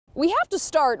We have to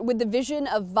start with the vision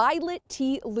of Violet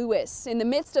T. Lewis. In the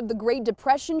midst of the Great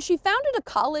Depression, she founded a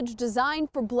college designed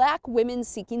for Black women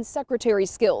seeking secretary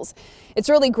skills. Its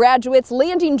early graduates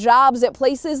landing jobs at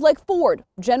places like Ford,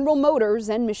 General Motors,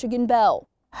 and Michigan Bell.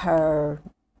 Her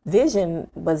vision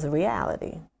was a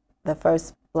reality. The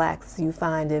first Blacks you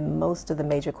find in most of the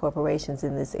major corporations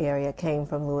in this area came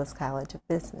from Lewis College of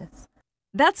Business.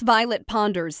 That's Violet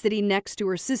Ponders sitting next to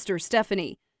her sister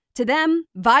Stephanie. To them,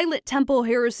 Violet Temple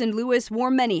Harrison Lewis wore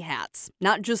many hats,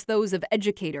 not just those of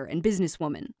educator and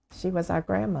businesswoman. She was our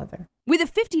grandmother. With a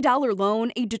 $50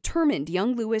 loan, a determined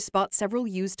young Lewis bought several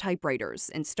used typewriters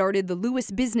and started the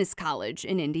Lewis Business College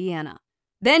in Indiana.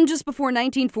 Then, just before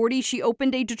 1940, she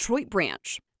opened a Detroit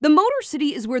branch. The Motor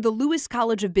City is where the Lewis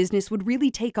College of Business would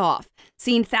really take off,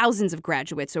 seeing thousands of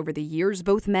graduates over the years,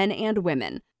 both men and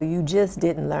women. You just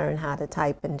didn't learn how to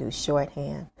type and do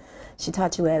shorthand. She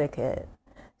taught you etiquette.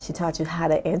 She taught you how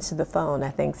to answer the phone. I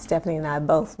think Stephanie and I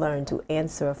both learned to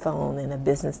answer a phone in a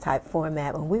business-type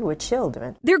format when we were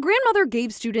children. Their grandmother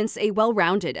gave students a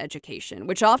well-rounded education,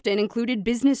 which often included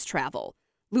business travel.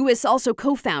 Lewis also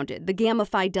co-founded the Gamma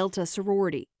Phi Delta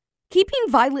sorority. Keeping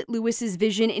Violet Lewis's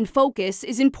vision in focus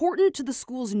is important to the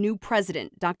school's new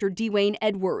president, Dr. Dwayne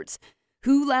Edwards,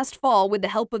 who last fall, with the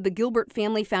help of the Gilbert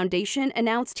Family Foundation,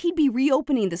 announced he'd be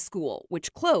reopening the school,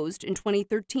 which closed in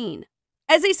 2013.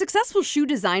 As a successful shoe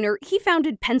designer, he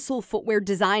founded Pensole Footwear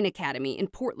Design Academy in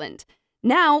Portland.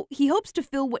 Now, he hopes to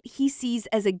fill what he sees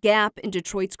as a gap in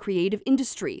Detroit's creative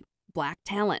industry: Black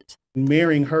talent.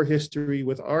 Marrying her history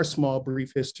with our small,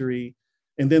 brief history,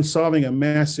 and then solving a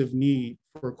massive need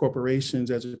for corporations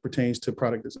as it pertains to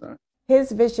product design.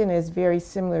 His vision is very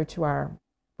similar to our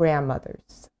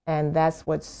grandmother's, and that's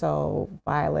what sold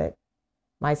Violet,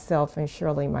 myself, and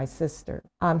Shirley, my sister.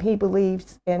 He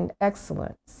believes in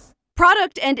excellence.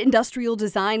 Product and industrial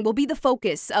design will be the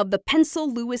focus of the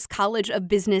Pensole Lewis College of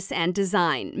Business and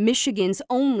Design, Michigan's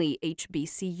only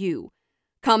HBCU.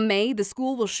 Come May, the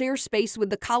school will share space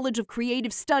with the College of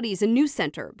Creative Studies and New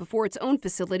Center before its own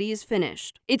facility is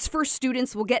finished. Its first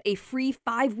students will get a free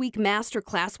 5-week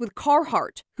masterclass with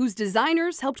Carhartt, whose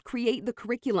designers helped create the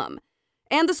curriculum.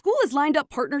 And the school has lined up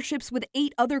partnerships with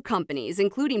 8 other companies,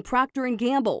 including Procter &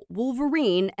 Gamble,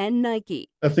 Wolverine, and Nike.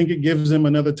 I think it gives them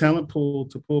another talent pool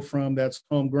to pull from that's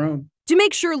homegrown. To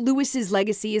make sure Lewis's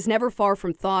legacy is never far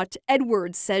from thought,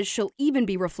 Edwards says she'll even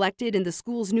be reflected in the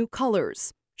school's new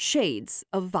colors, shades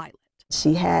of violet.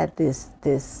 She had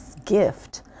this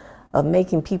gift of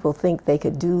making people think they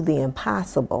could do the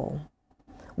impossible,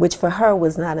 which for her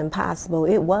was not impossible,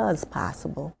 it was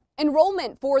possible.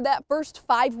 Enrollment for that first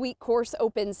 5-week course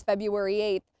opens February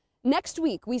 8th. Next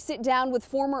week, we sit down with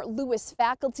former Lewis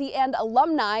faculty and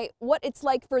alumni what it's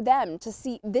like for them to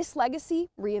see this legacy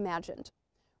reimagined.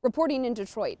 Reporting in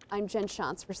Detroit, I'm Jen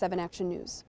Shantz for 7 Action News.